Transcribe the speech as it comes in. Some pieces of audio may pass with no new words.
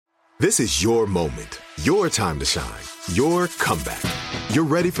This is your moment, your time to shine, your comeback. You're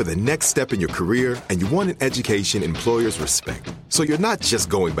ready for the next step in your career, and you want an education employers respect. So you're not just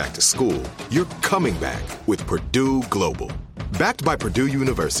going back to school, you're coming back with Purdue Global. Backed by Purdue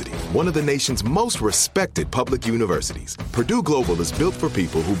University, one of the nation's most respected public universities, Purdue Global is built for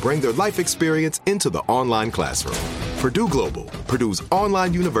people who bring their life experience into the online classroom. Purdue Global, Purdue's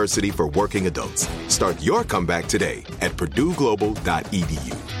online university for working adults. Start your comeback today at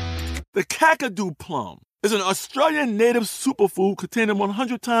purdueglobal.edu. The Kakadu plum is an Australian native superfood containing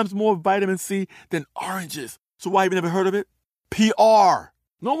 100 times more vitamin C than oranges. So why have you never heard of it? PR.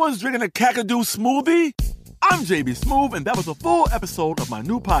 No one's drinking a Kakadu smoothie? I'm JB Smoove, and that was a full episode of my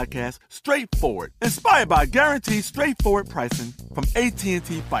new podcast, Straightforward, inspired by guaranteed straightforward pricing from AT&T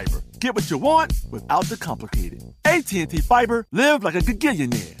Fiber. Get what you want without the complicated. AT&T Fiber, live like a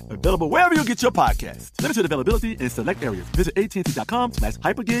gigillionaire. Available wherever you get your podcasts. Limited availability in select areas. Visit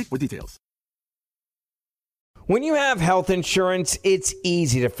AT&T.com/hypergig for details. When you have health insurance, it's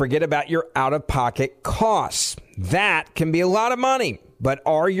easy to forget about your out-of-pocket costs. That can be a lot of money. But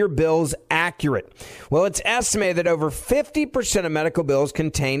are your bills accurate? Well, it's estimated that over 50% of medical bills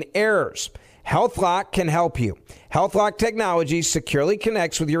contain errors. HealthLock can help you. HealthLock technology securely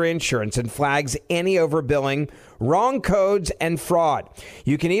connects with your insurance and flags any overbilling, wrong codes, and fraud.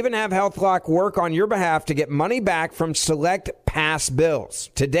 You can even have HealthLock work on your behalf to get money back from select past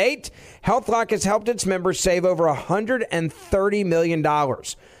bills. To date, HealthLock has helped its members save over $130 million.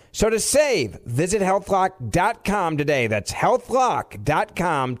 So to save, visit healthlock.com today. That's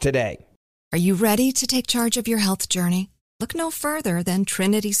healthlock.com today. Are you ready to take charge of your health journey? Look no further than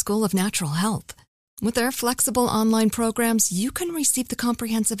Trinity School of Natural Health. With their flexible online programs, you can receive the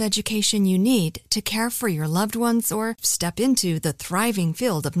comprehensive education you need to care for your loved ones or step into the thriving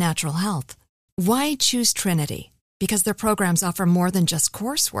field of natural health. Why choose Trinity? Because their programs offer more than just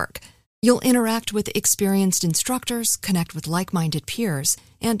coursework. You'll interact with experienced instructors, connect with like-minded peers,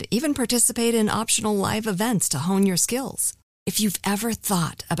 and even participate in optional live events to hone your skills. If you've ever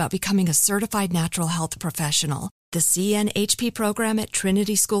thought about becoming a certified natural health professional, the CNHP program at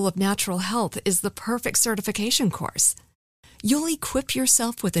Trinity School of Natural Health is the perfect certification course. You'll equip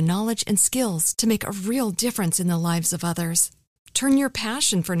yourself with the knowledge and skills to make a real difference in the lives of others. Turn your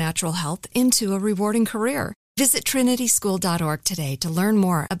passion for natural health into a rewarding career. Visit trinityschool.org today to learn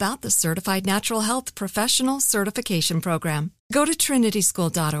more about the Certified Natural Health Professional Certification Program. Go to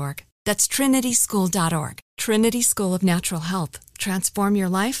trinityschool.org. That's trinityschool.org. Trinity School of Natural Health. Transform your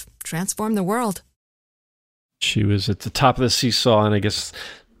life, transform the world. She was at the top of the seesaw, and I guess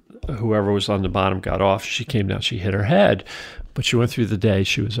whoever was on the bottom got off. She came down, she hit her head, but she went through the day.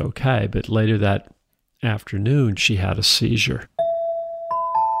 She was okay. But later that afternoon, she had a seizure.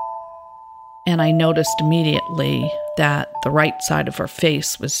 And I noticed immediately that the right side of her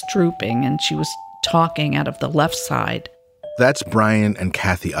face was drooping and she was talking out of the left side. That's Brian and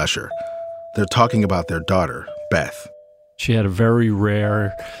Kathy Usher. They're talking about their daughter, Beth. She had a very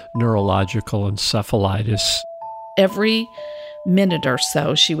rare neurological encephalitis. Every minute or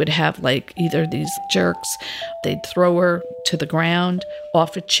so, she would have like either these jerks, they'd throw her to the ground,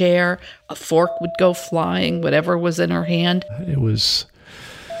 off a chair, a fork would go flying, whatever was in her hand. It was,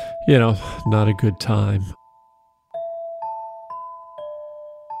 not a good time.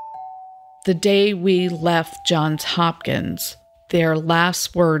 The day we left Johns Hopkins, their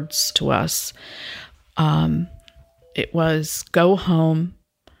last words to us, it was, go home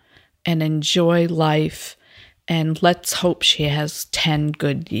and enjoy life, and let's hope she has 10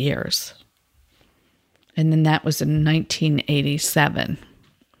 good years. And then that was in 1987,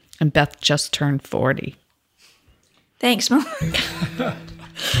 and Beth just turned 40. Thanks, Mom.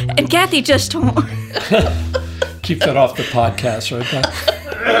 And Kathy just told. Keep that off the podcast, right, Beth?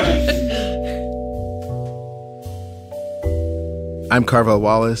 I'm Carvel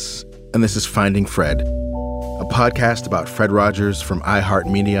Wallace, and this is Finding Fred, a podcast about Fred Rogers from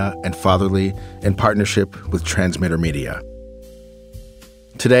iHeartMedia and Fatherly in partnership with Transmitter Media.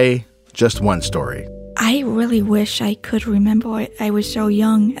 Today, just one story. I really wish I could remember it. I was so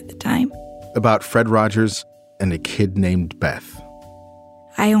young at the time. About Fred Rogers and a kid named Beth.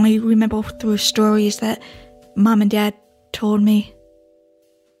 I only remember through stories that Mom and Dad told me.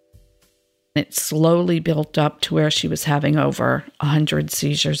 It slowly built up to where she was having over 100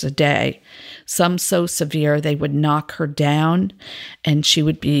 seizures a day. Some so severe they would knock her down and she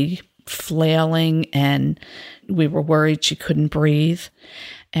would be flailing and we were worried she couldn't breathe.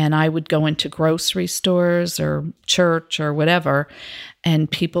 And I would go into grocery stores or church or whatever,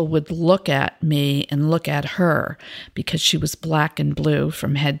 and people would look at me and look at her because she was black and blue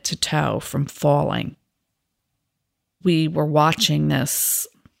from head to toe from falling. We were watching this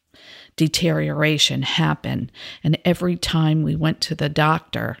deterioration happen. And every time we went to the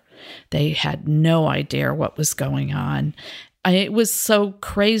doctor, they had no idea what was going on. It was so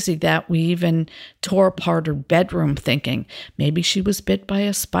crazy that we even tore apart her bedroom thinking maybe she was bit by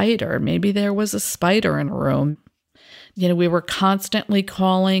a spider. Maybe there was a spider in her room. We were constantly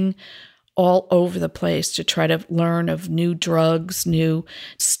calling all over the place to try to learn of new drugs, new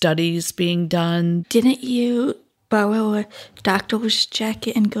studies being done. Didn't you borrow a doctor's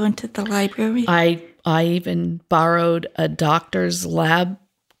jacket and go into the library? I even borrowed a doctor's lab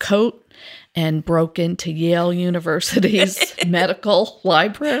coat and broke into Yale University's medical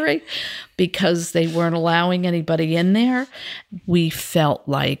library because they weren't allowing anybody in there. We felt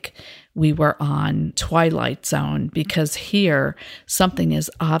like we were on Twilight Zone because here something is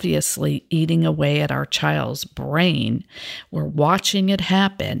obviously eating away at our child's brain. We're watching it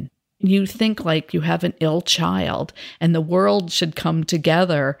happen. You think like you have an ill child and the world should come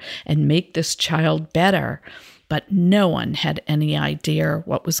together and make this child better. But no one had any idea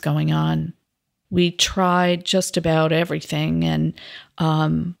what was going on. We tried just about everything. And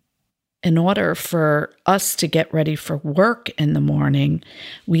in order for us to get ready for work in the morning,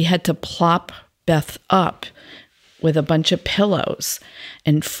 we had to plop Beth up with a bunch of pillows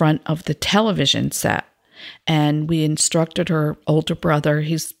in front of the television set. And we instructed her older brother,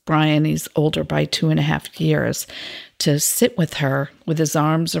 Brian, he's older by 2.5 years, to sit with her with his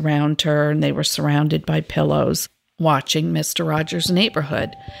arms around her, and they were surrounded by pillows, watching Mr. Rogers'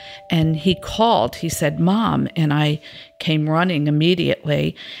 Neighborhood. And he called, he said, "Mom," and I came running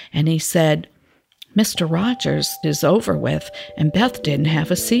immediately, and he said, "Mr. Rogers is over with, and Beth didn't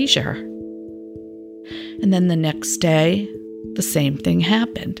have a seizure." And then the next day, the same thing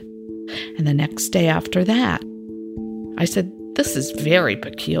happened. And the next day after that, I said, "This is very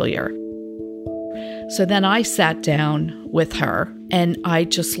peculiar." So then I sat down with her and I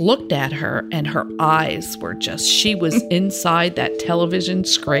just looked at her, and her eyes were she was inside that television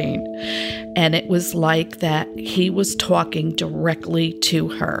screen. And it was like that he was talking directly to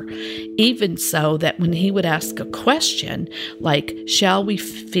her. Even so that when he would ask a question, like, "Shall we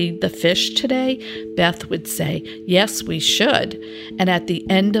feed the fish today?" Beth would say, "Yes, we should." And at the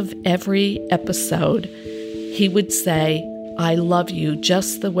end of every episode, he would say, "I love you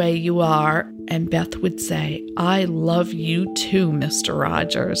just the way you are." And Beth would say, "I love you too, Mr.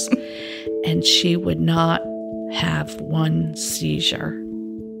 Rogers." And she would not have one seizure.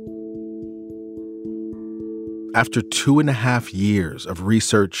 After 2.5 years of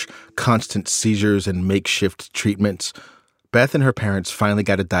research, constant seizures, and makeshift treatments, Beth and her parents finally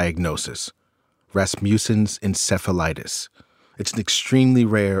got a diagnosis: Rasmussen's encephalitis. It's an extremely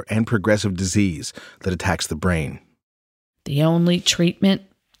rare and progressive disease that attacks the brain. The only treatment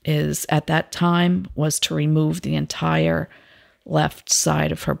at that time was to remove the entire left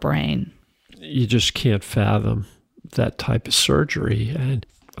side of her brain. You just can't fathom that type of surgery, and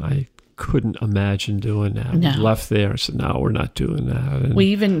I couldn't imagine doing that. No. We left there and said, "No, we're not doing that." And we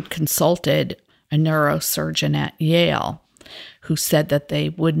even consulted a neurosurgeon at Yale who said that they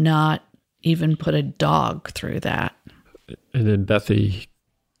would not even put a dog through that. And then Bethy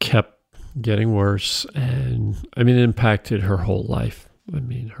kept getting worse, and it impacted her whole life.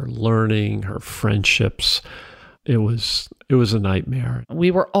 Her learning, her friendships. It was a nightmare.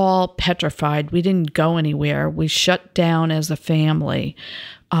 We were all petrified. We didn't go anywhere. We shut down as a family.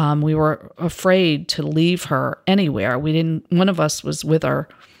 We were afraid to leave her anywhere. One of us was with her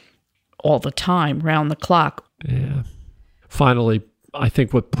all the time, round the clock. Yeah. Finally, I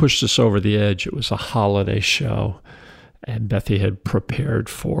think what pushed us over the edge, it was a holiday show. And Bethy had prepared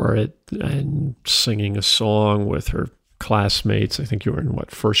for it and singing a song with her classmates. I think you were in,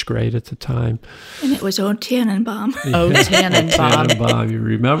 first grade at the time? And it was O Tannenbaum. O Tannenbaum. Tannenbaum, you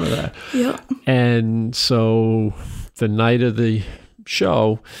remember that? Yeah. And so the night of the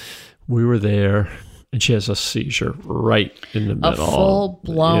show, we were there, and she has a seizure right in the middle. A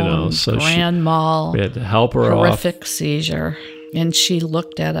full-blown grand mal. We had to help her horrific seizure. And she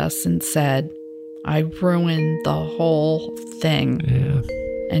looked at us and said, "I ruined the whole thing." Yeah.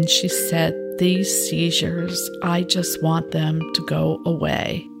 And she said, "These seizures, I just want them to go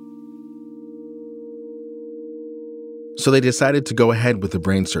away." So they decided to go ahead with the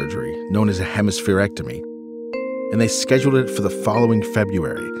brain surgery, known as a hemispherectomy, and they scheduled it for the following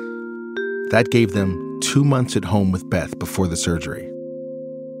February. That gave them 2 months at home with Beth before the surgery.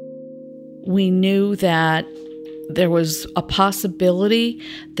 We knew that there was a possibility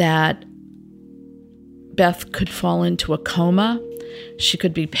that Beth could fall into a coma. She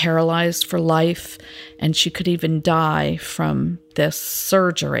could be paralyzed for life, and she could even die from this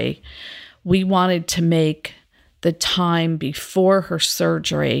surgery. We wanted to make the time before her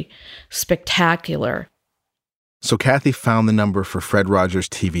surgery spectacular. So Kathy found the number for Fred Rogers'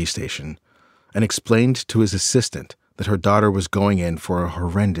 TV station and explained to his assistant that her daughter was going in for a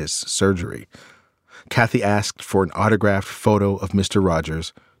horrendous surgery. Kathy asked for an autographed photo of Mr.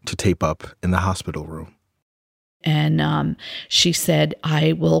 Rogers to tape up in the hospital room. And she said,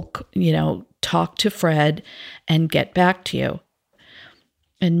 I will, talk to Fred and get back to you.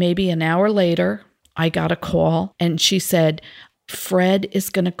 And maybe an hour later, I got a call and she said, Fred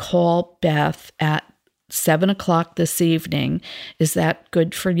is going to call Beth at 7:00 this evening. Is that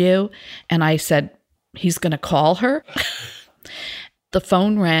good for you? And I said, he's going to call her? The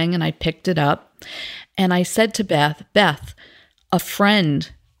phone rang and I picked it up. And I said to Beth, a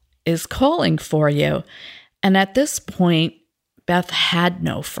friend is calling for you. And at this point, Beth had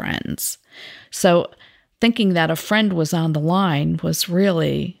no friends. So thinking that a friend was on the line was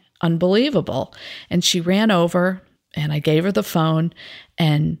really unbelievable. And she ran over and I gave her the phone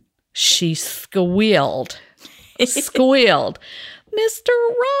and she squealed, Mr.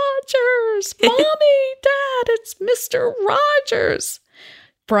 Rogers, Mommy, Dad, it's Mr. Rogers.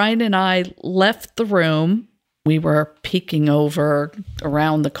 Brian and I left the room. We were peeking over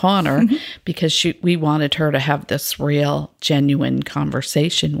around the corner because we wanted her to have this real, genuine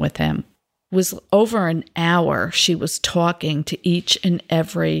conversation with him. It was over an hour she was talking to each and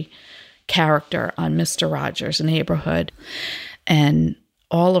every character on Mr. Rogers' Neighborhood. And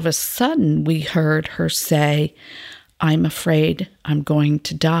all of a sudden, we heard her say, I'm afraid I'm going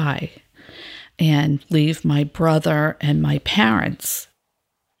to die and leave my brother and my parents.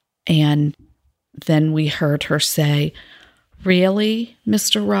 And then we heard her say, really,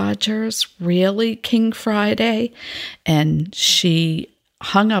 Mr. Rogers? Really, King Friday? And she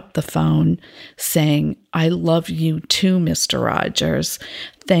hung up the phone saying, I love you too, Mr. Rogers.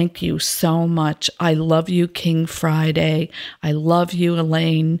 Thank you so much. I love you, King Friday. I love you,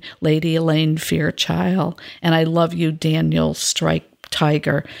 Elaine, Lady Elaine Fairchild. And I love you, Daniel Strike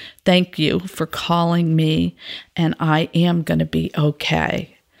Tiger. Thank you for calling me, and I am going to be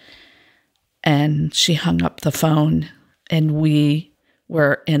okay. And she hung up the phone, and we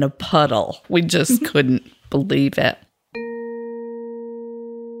were in a puddle. We just couldn't believe it.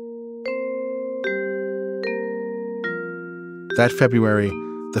 That February,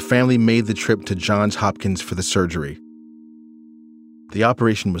 the family made the trip to Johns Hopkins for the surgery. The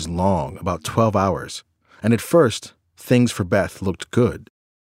operation was long, about 12 hours, and at first, things for Beth looked good.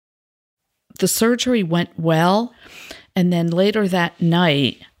 The surgery went well, and then later that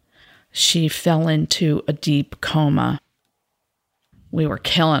night, she fell into a deep coma. We were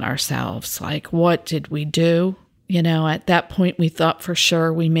killing ourselves. Like, what did we do? At that point, we thought for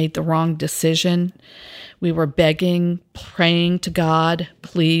sure we made the wrong decision. We were begging, praying to God,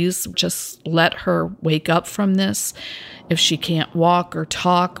 please just let her wake up from this. If she can't walk or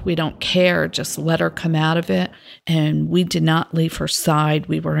talk, we don't care. Just let her come out of it. And we did not leave her side.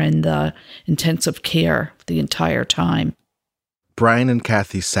 We were in the intensive care the entire time. Brian and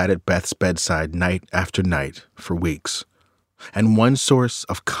Kathy sat at Beth's bedside night after night for weeks. And one source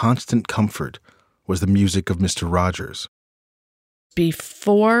of constant comfort was the music of Mr. Rogers.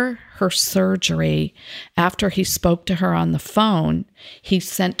 Before her surgery, after he spoke to her on the phone, he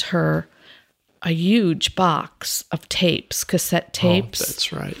sent her a huge box of tapes, cassette tapes. Oh,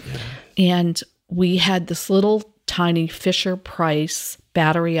 that's right. Yeah. And we had this little tiny Fisher-Price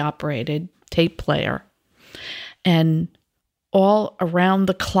battery-operated tape player. And all around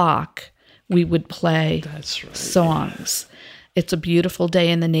the clock, we would play songs. Yeah. It's a beautiful day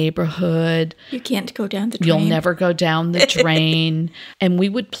in the neighborhood. You can't go down the drain. You'll never go down the drain. And we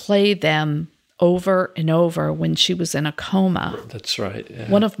would play them over and over when she was in a coma. That's right. Yeah.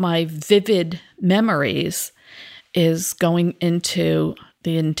 One of my vivid memories is going into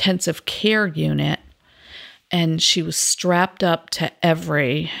the intensive care unit, and she was strapped up to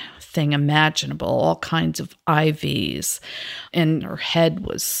everything imaginable, all kinds of IVs, and her head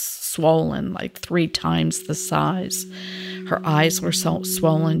was swollen like 3 times the size. Her eyes were so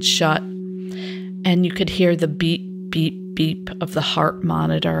swollen shut, and you could hear the beep, beep, beep of the heart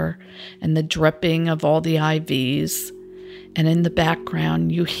monitor and the dripping of all the IVs. And in the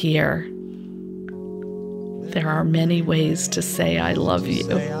background, you hear, there are many ways to say I love you.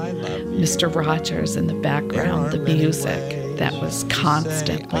 Mr. Rogers in the background, the music that was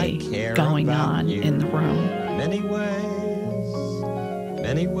constantly going on in the room. Many ways,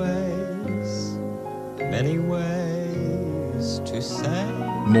 many ways, many ways to say.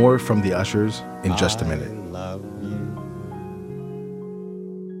 More from the Ushers in just a minute.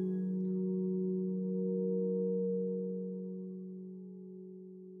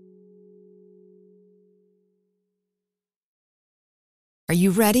 Are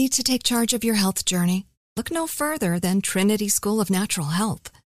you ready to take charge of your health journey? Look no further than Trinity School of Natural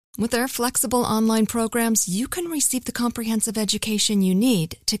Health. With their flexible online programs, you can receive the comprehensive education you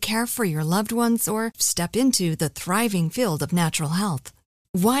need to care for your loved ones or step into the thriving field of natural health.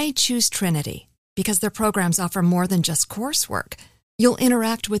 Why choose Trinity? Because their programs offer more than just coursework. You'll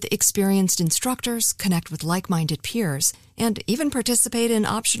interact with experienced instructors, connect with like-minded peers, and even participate in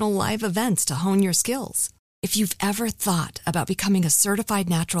optional live events to hone your skills. If you've ever thought about becoming a certified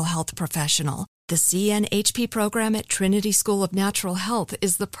natural health professional, the CNHP program at Trinity School of Natural Health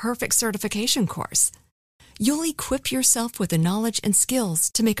is the perfect certification course. You'll equip yourself with the knowledge and skills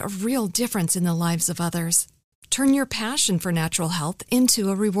to make a real difference in the lives of others. Turn your passion for natural health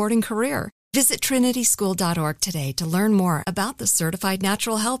into a rewarding career. Visit trinityschool.org today to learn more about the Certified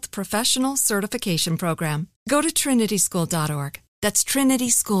Natural Health Professional Certification Program. Go to trinityschool.org. That's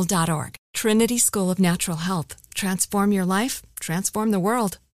trinityschool.org. Trinity School of Natural Health. Transform your life, transform the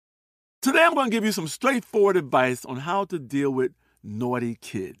world. Today I'm going to give you some straightforward advice on how to deal with naughty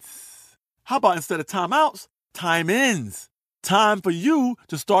kids. How about instead of timeouts, time-ins? Time for you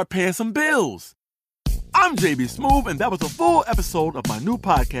to start paying some bills. I'm JB Smoove, and that was a full episode of my new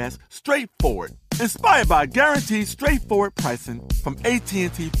podcast, Straightforward, inspired by guaranteed straightforward pricing from AT&T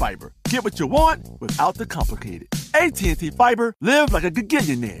Fiber. Get what you want without the complicated. AT&T Fiber, live like a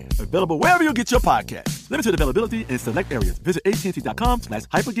gigillionaire. Available wherever you get your podcast. Limited availability in select areas. Visit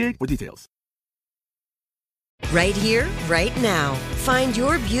AT&T.com/hypergig for details. Right here, right now. Find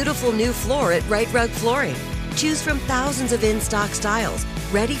your beautiful new floor at Right Rug Flooring. Choose from thousands of in-stock styles,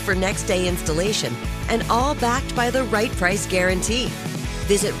 ready for next day installation, and all backed by the right price guarantee.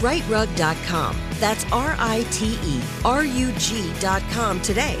 Visit rightrug.com. That's RITERUG.com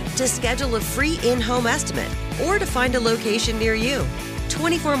today to schedule a free in-home estimate or to find a location near you.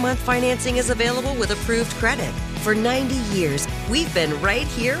 24-month financing is available with approved credit. For 90 years, we've been right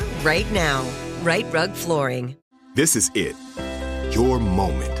here, right now. Right Rug Flooring. This is it. Your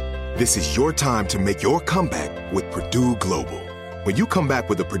moment. This is your time to make your comeback with Purdue Global. When you come back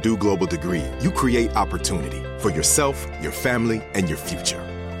with a Purdue Global degree, you create opportunity for yourself, your family, and your future.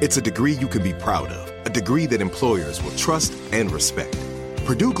 It's a degree you can be proud of, a degree that employers will trust and respect.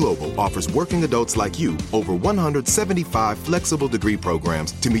 Purdue Global offers working adults like you over 175 flexible degree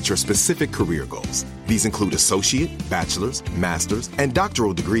programs to meet your specific career goals. These include associate, bachelor's, master's, and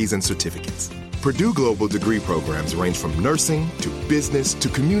doctoral degrees and certificates. Purdue Global degree programs range from nursing to business to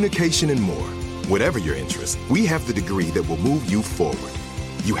communication and more. Whatever your interest, we have the degree that will move you forward.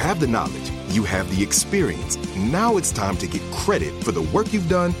 You have the knowledge, you have the experience. Now it's time to get credit for the work you've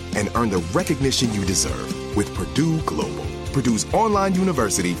done and earn the recognition you deserve with Purdue Global, Purdue's online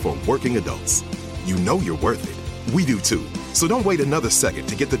university for working adults. You know you're worth it. We do too. So don't wait another second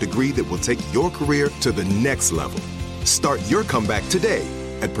to get the degree that will take your career to the next level. Start your comeback today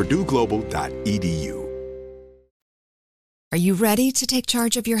at purdueglobal.edu. Are you ready to take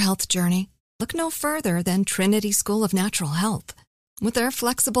charge of your health journey? Look no further than Trinity School of Natural Health. With their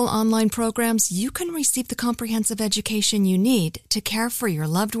flexible online programs, you can receive the comprehensive education you need to care for your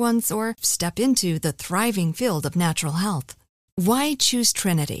loved ones or step into the thriving field of natural health. Why choose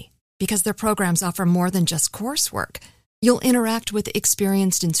Trinity? Because their programs offer more than just coursework. You'll interact with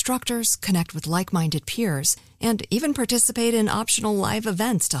experienced instructors, connect with like-minded peers, and even participate in optional live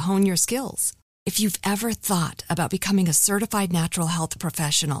events to hone your skills. If you've ever thought about becoming a certified natural health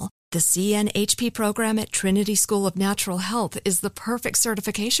professional, the CNHP program at Trinity School of Natural Health is the perfect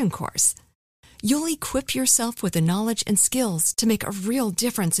certification course. You'll equip yourself with the knowledge and skills to make a real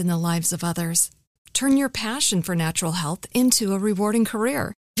difference in the lives of others. Turn your passion for natural health into a rewarding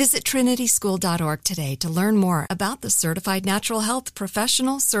career. Visit trinityschool.org today to learn more about the Certified Natural Health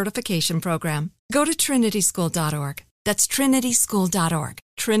Professional Certification Program. Go to trinityschool.org. That's trinityschool.org.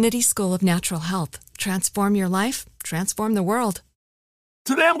 Trinity School of Natural Health. Transform your life, transform the world.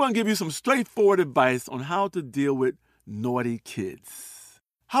 Today I'm going to give you some straightforward advice on how to deal with naughty kids.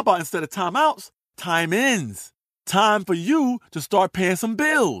 How about instead of timeouts, time-ins? Time for you to start paying some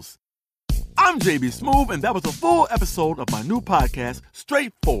bills. I'm JB Smoove, and that was a full episode of my new podcast,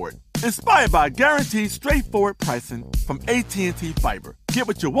 Straightforward, inspired by guaranteed straightforward pricing from AT&T Fiber. Get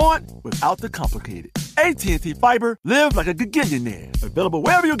what you want without the complicated. AT&T Fiber, live like a gigillionaire. Available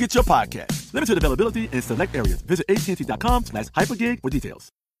wherever you get your podcast. Limited availability in select areas. Visit AT&T.com/hypergig for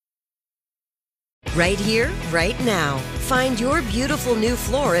details. Right here, right now. Find your beautiful new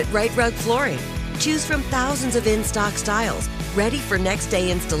floor at Right Rug Flooring. Choose from thousands of in-stock styles, ready for next day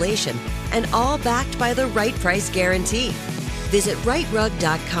installation, and all backed by the right price guarantee. Visit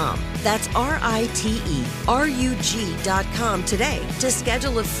rightrug.com. That's RITERUG.com today to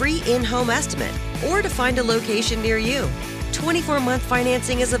schedule a free in-home estimate or to find a location near you. 24-month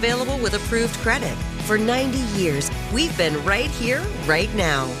financing is available with approved credit. For 90 years, we've been right here, right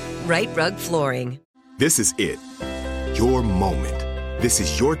now. Right Rug Flooring. This is it. Your moment. This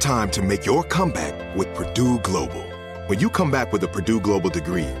is your time to make your comeback with Purdue Global. When you come back with a Purdue Global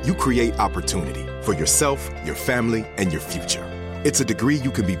degree, you create opportunity for yourself, your family, and your future. It's a degree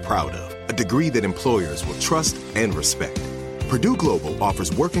you can be proud of, a degree that employers will trust and respect. Purdue Global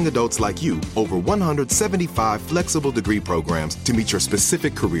offers working adults like you over 175 flexible degree programs to meet your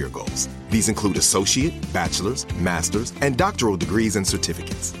specific career goals. These include associate, bachelor's, master's, and doctoral degrees and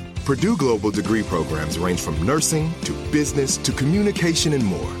certificates. Purdue Global degree programs range from nursing to business to communication and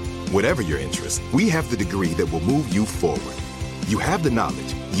more. Whatever your interest, we have the degree that will move you forward. You have the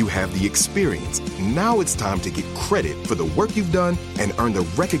knowledge, you have the experience. Now it's time to get credit for the work you've done and earn the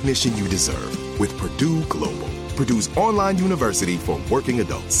recognition you deserve with Purdue Global, Purdue's online university for working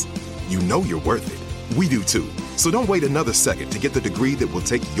adults. You know you're worth it. We do too. So don't wait another second to get the degree that will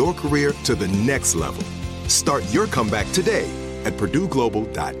take your career to the next level. Start your comeback today at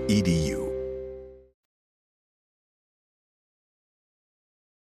purdueglobal.edu.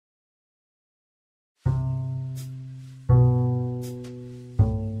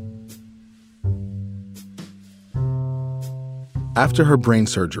 After her brain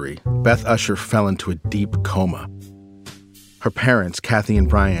surgery, Beth Usher fell into a deep coma. Her parents, Kathy and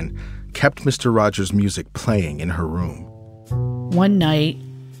Brian, kept Mr. Rogers' music playing in her room. One night,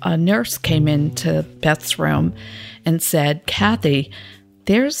 a nurse came into Beth's room and said, "Kathy,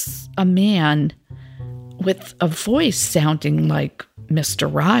 there's a man with a voice sounding like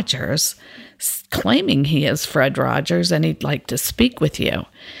Mr. Rogers, claiming he is Fred Rogers and he'd like to speak with you."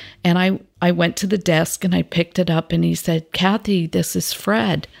 And I went to the desk and I picked it up and he said, "Kathy, this is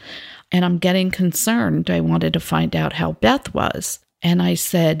Fred." And I'm getting concerned. I wanted to find out how Beth was. And I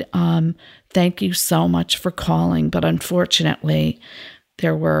said, "Thank you so much for calling, but unfortunately,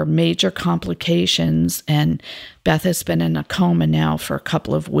 there were major complications and Beth has been in a coma now for a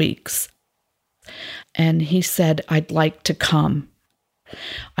couple of weeks." And he said, "I'd like to come.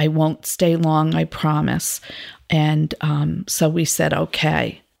 I won't stay long, I promise." And so we said,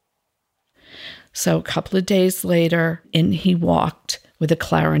 okay. So a couple of days later, in he walked with a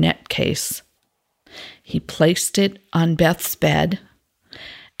clarinet case. He placed it on Beth's bed,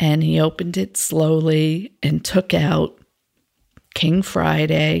 and he opened it slowly and took out King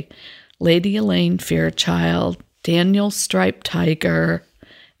Friday, Lady Elaine Fairchild, Daniel Striped Tiger,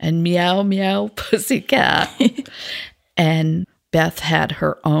 and Meow Meow Pussycat. And Beth had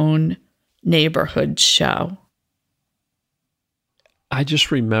her own neighborhood show. I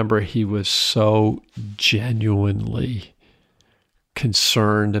just remember he was so genuinely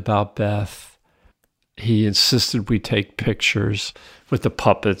concerned about Beth. He insisted we take pictures with the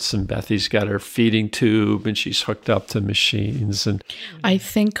puppets, and Bethy's got her feeding tube and she's hooked up to machines. And I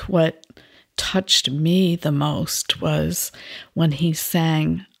think what touched me the most was when he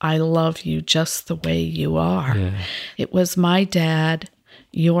sang, "I love you just the way you are." Yeah. It was my dad,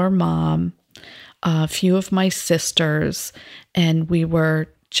 your mom, a few of my sisters, and we were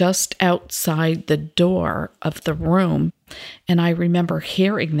just outside the door of the room. And I remember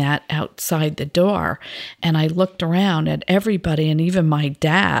hearing that outside the door. And I looked around at everybody, and even my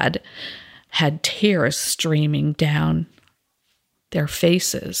dad had tears streaming down their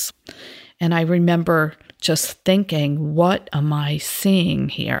faces. And I remember just thinking, what am I seeing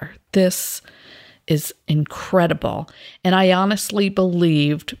here? This is incredible. And I honestly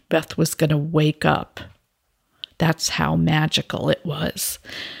believed Beth was going to wake up. That's how magical it was.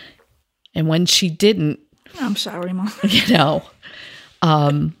 And when she didn't, I'm sorry, Mom.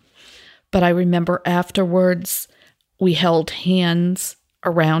 But I remember afterwards we held hands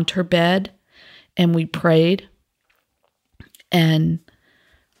around her bed and we prayed. And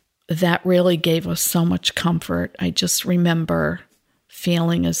that really gave us so much comfort. I just remember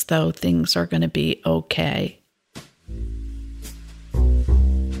feeling as though things are going to be okay.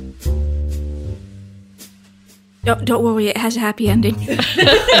 Don't worry, it has a happy ending.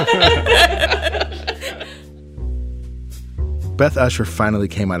 Beth Usher finally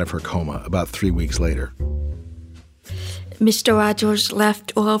came out of her coma about 3 weeks later. Mr. Rogers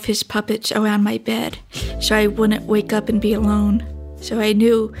left all of his puppets around my bed so I wouldn't wake up and be alone. So I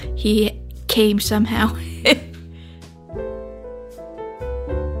knew he came somehow.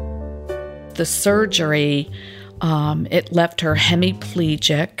 The surgery, it left her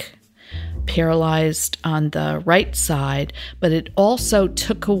hemiplegic, paralyzed on the right side, but it also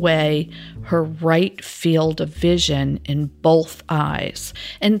took away her right field of vision in both eyes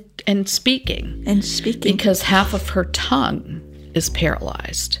and speaking. And speaking. Because half of her tongue is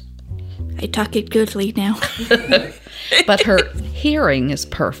paralyzed. I talk it goodly now. But her hearing is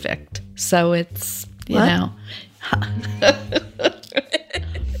perfect. So it's, you know.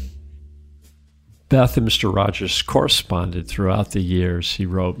 Beth and Mr. Rogers corresponded throughout the years. He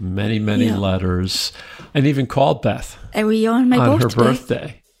wrote many, many letters and even called Beth Every year on her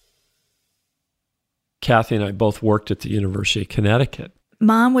birthday. Kathy and I both worked at the University of Connecticut.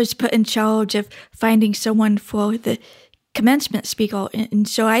 Mom was put in charge of finding someone for the commencement speaker, and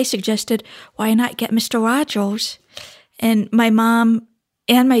so I suggested, why not get Mr. Rogers? And my mom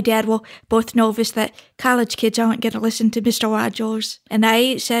and my dad were both nervous that college kids aren't going to listen to Mr. Rogers. And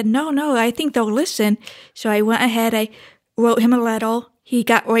I said, no, I think they'll listen. So I went ahead, I wrote him a letter. He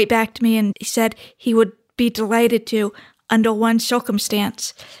got right back to me and he said he would be delighted to, under one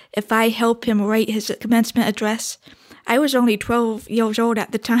circumstance, if I help him write his commencement address. I was only 12 years old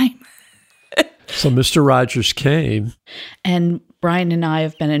at the time. So Mr. Rogers came. And Brian and I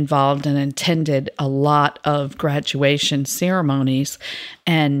have been involved and attended a lot of graduation ceremonies,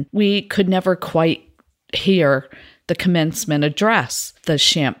 and we could never quite hear the commencement address. The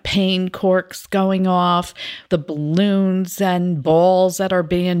champagne corks going off, the balloons and balls that are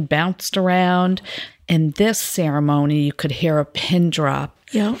being bounced around. In this ceremony, you could hear a pin drop.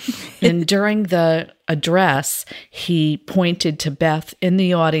 Yeah. And during the address, he pointed to Beth in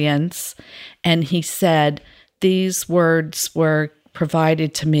the audience, and he said, "These words were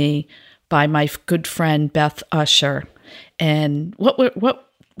provided to me by my good friend Beth Usher." And what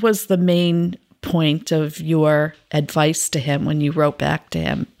was the main point of your advice to him when you wrote back to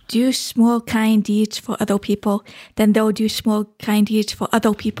him? Do small kind deeds for other people, then they'll do small kind deeds for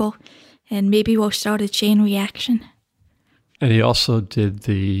other people, and maybe we'll start a chain reaction. And he also did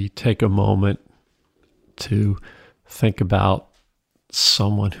the take a moment to think about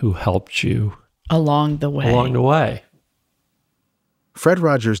someone who helped you along the way. Fred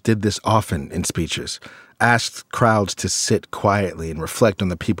Rogers did this often in speeches, asked crowds to sit quietly and reflect on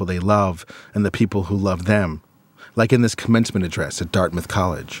the people they love and the people who love them, like in this commencement address at Dartmouth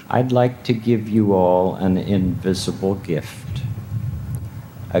College. I'd like to give you all an invisible gift,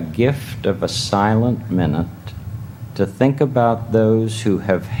 a gift of a silent minute to think about those who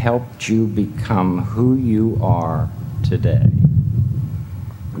have helped you become who you are today.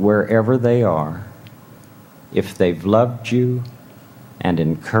 Wherever they are, if they've loved you and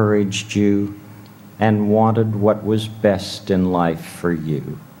encouraged you and wanted what was best in life for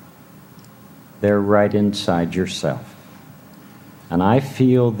you, they're right inside yourself. And I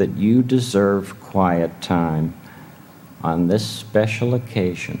feel that you deserve quiet time on this special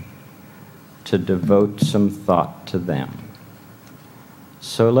occasion to devote some thought to them.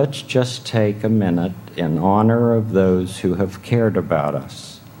 So let's just take a minute in honor of those who have cared about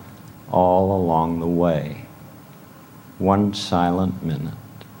us all along the way. One silent minute.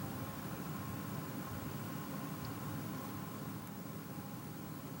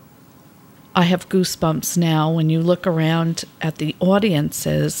 I have goosebumps now when you look around at the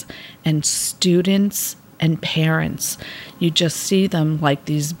audiences and students and parents. You just see them like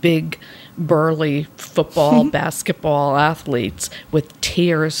these big, burly football, basketball athletes with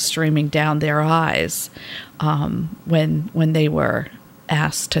tears streaming down their eyes when they were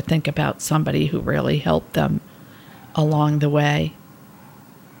asked to think about somebody who really helped them along the way.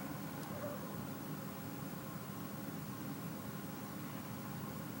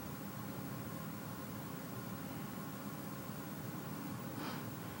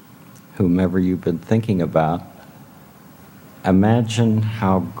 Whomever you've been thinking about, imagine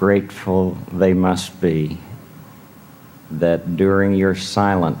how grateful they must be that during your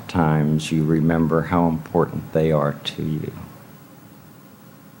silent times you remember how important they are to you.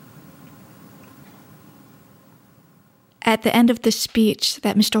 At the end of the speech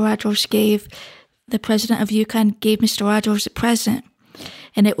that Mr. Rogers gave, the president of UConn gave Mr. Rogers a present,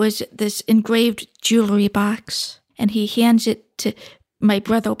 and it was this engraved jewelry box, and he hands it to my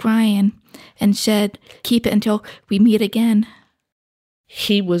brother Brian and said, "Keep it until we meet again."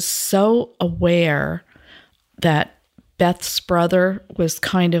 He was so aware that Beth's brother was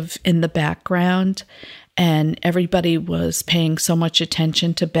kind of in the background and everybody was paying so much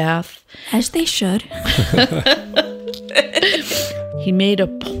attention to Beth. As they should. He made a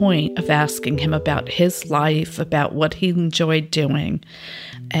point of asking him about his life, about what he enjoyed doing.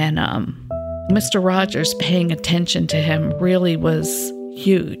 And Mr. Rogers paying attention to him really was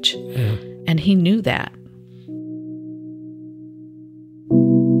huge. Yeah. And he knew that.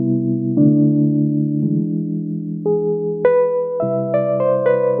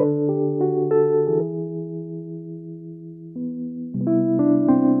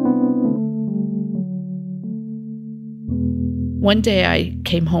 One day I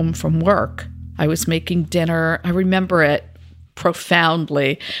came home from work. I was making dinner. I remember it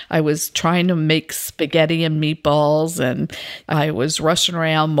profoundly. I was trying to make spaghetti and meatballs, and I was rushing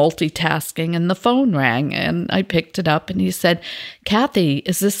around multitasking, and the phone rang, and I picked it up, and he said, "Kathy,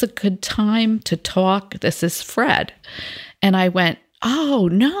 is this a good time to talk? This is Fred." And I went, "Oh,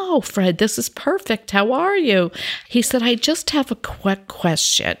 no, Fred, this is perfect. How are you?" He said, "I just have a quick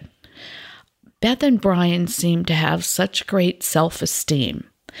question. Beth and Brian seem to have such great self-esteem,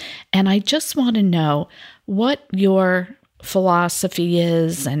 and I just want to know what your philosophy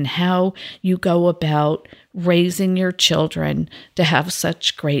is and how you go about raising your children to have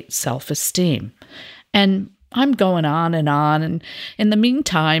such great self-esteem." And I'm going on. And in the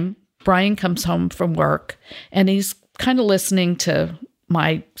meantime, Brian comes home from work and he's kind of listening to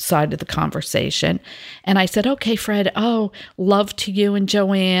my side of the conversation. And I said, "Okay, Fred, love to you and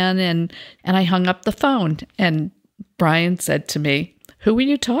Joanne." And I hung up the phone. And Brian said to me, "Who were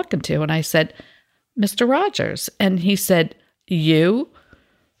you talking to?" And I said, "Mr. Rogers." And he said, "You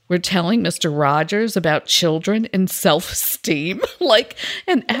were telling Mr. Rogers about children and self-esteem?"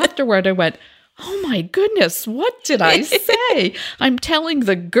 And afterward I went, "Oh my goodness, what did I say? I'm telling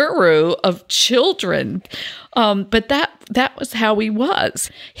the guru of children." But that was how he was.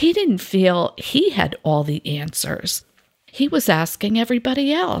 He didn't feel he had all the answers. He was asking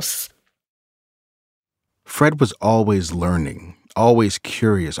everybody else. Fred was always learning, always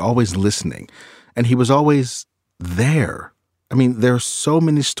curious, always listening, and he was always there. I mean, there are so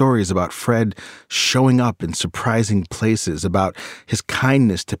many stories about Fred showing up in surprising places, about his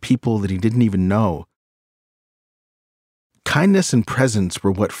kindness to people that he didn't even know. Kindness and presence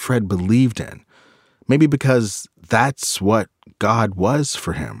were what Fred believed in, maybe because that's what God was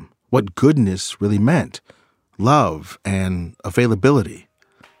for him, what goodness really meant, love and availability.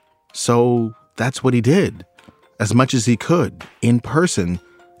 So that's what he did, as much as he could, in person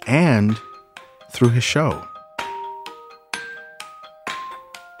and through his show.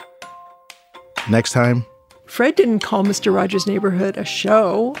 Next time. Fred didn't call Mr. Rogers' Neighborhood a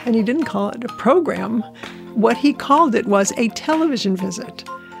show, and he didn't call it a program. What he called it was a television visit.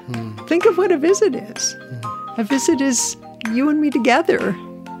 Think of what a visit is. A visit is you and me together.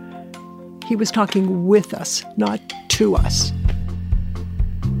 He was talking with us, not to us.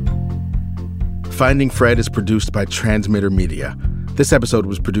 Finding Fred is produced by Transmitter Media. This episode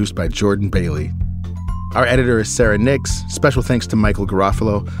was produced by Jordan Bailey. Our editor is Sarah Nix. Special thanks to Michael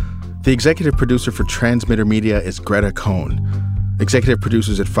Garofalo. The executive producer for Transmitter Media is Greta Cohn. Executive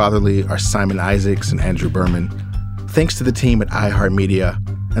producers at Fatherly are Simon Isaacs and Andrew Berman. Thanks to the team at iHeartMedia,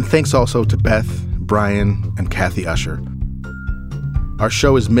 and thanks also to Beth, Brian, and Kathy Usher. Our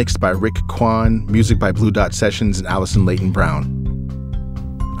show is mixed by Rick Kwan, music by Blue Dot Sessions and Allison Leighton Brown.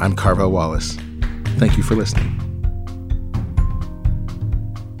 I'm Carvel Wallace. Thank you for listening.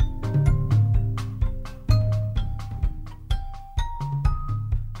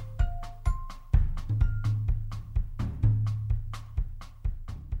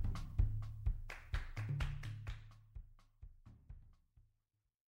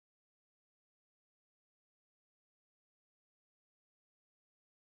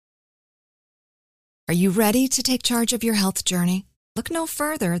 Are you ready to take charge of your health journey? Look no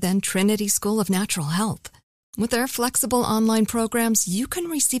further than Trinity School of Natural Health. With their flexible online programs, you can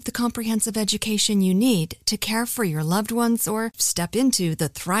receive the comprehensive education you need to care for your loved ones or step into the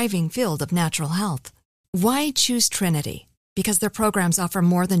thriving field of natural health. Why choose Trinity? Because their programs offer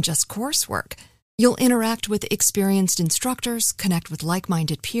more than just coursework. You'll interact with experienced instructors, connect with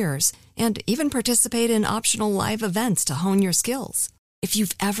like-minded peers, and even participate in optional live events to hone your skills. If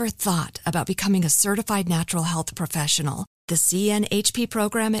you've ever thought about becoming a certified natural health professional, the CNHP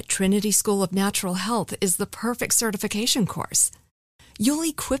program at Trinity School of Natural Health is the perfect certification course. You'll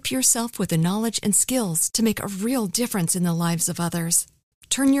equip yourself with the knowledge and skills to make a real difference in the lives of others.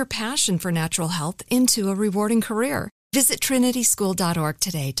 Turn your passion for natural health into a rewarding career. Visit trinityschool.org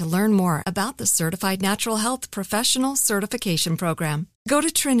today to learn more about the Certified Natural Health Professional Certification Program. Go to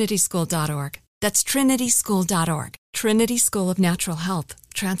trinityschool.org. That's trinityschool.org. Trinity School of Natural Health.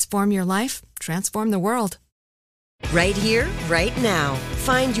 Transform your life, transform the world. Right here, right now.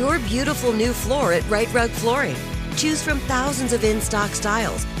 Find your beautiful new floor at Right Rug Flooring. Choose from thousands of in-stock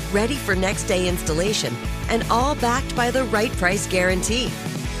styles, ready for next day installation, and all backed by the right price guarantee.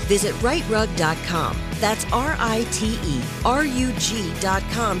 Visit rightrug.com. That's RITERUG.com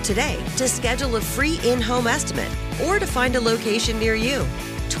today to schedule a free in-home estimate or to find a location near you.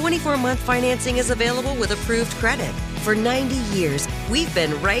 24-month financing is available with approved credit. For 90 years, we've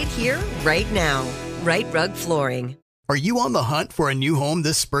been right here, right now. Right Rug Flooring. Are you on the hunt for a new home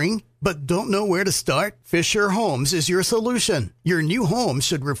this spring? but don't know where to start? Fisher Homes is your solution. Your new home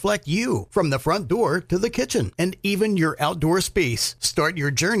should reflect you, from the front door to the kitchen and even your outdoor space. Start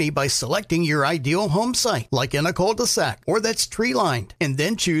your journey by selecting your ideal home site, like in a cul-de-sac or that's tree-lined, and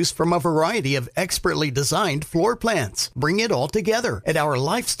then choose from a variety of expertly designed floor plans. Bring it all together at our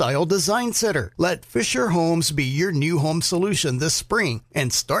Lifestyle Design Center. Let Fisher Homes be your new home solution this spring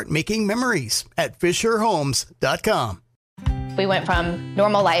and start making memories at FisherHomes.com. We went from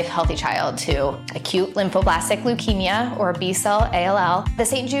normal life, healthy child to acute lymphoblastic leukemia, or B-cell ALL. The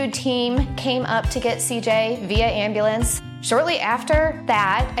St. Jude team came up to get CJ via ambulance. Shortly after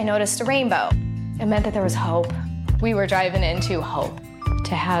that, I noticed a rainbow. It meant that there was hope. We were driving into hope.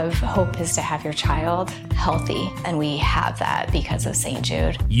 To have hope is to have your child healthy, and we have that because of St.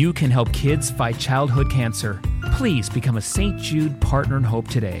 Jude. You can help kids fight childhood cancer. Please become a St. Jude Partner in Hope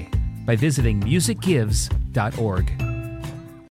today by visiting musicgives.org.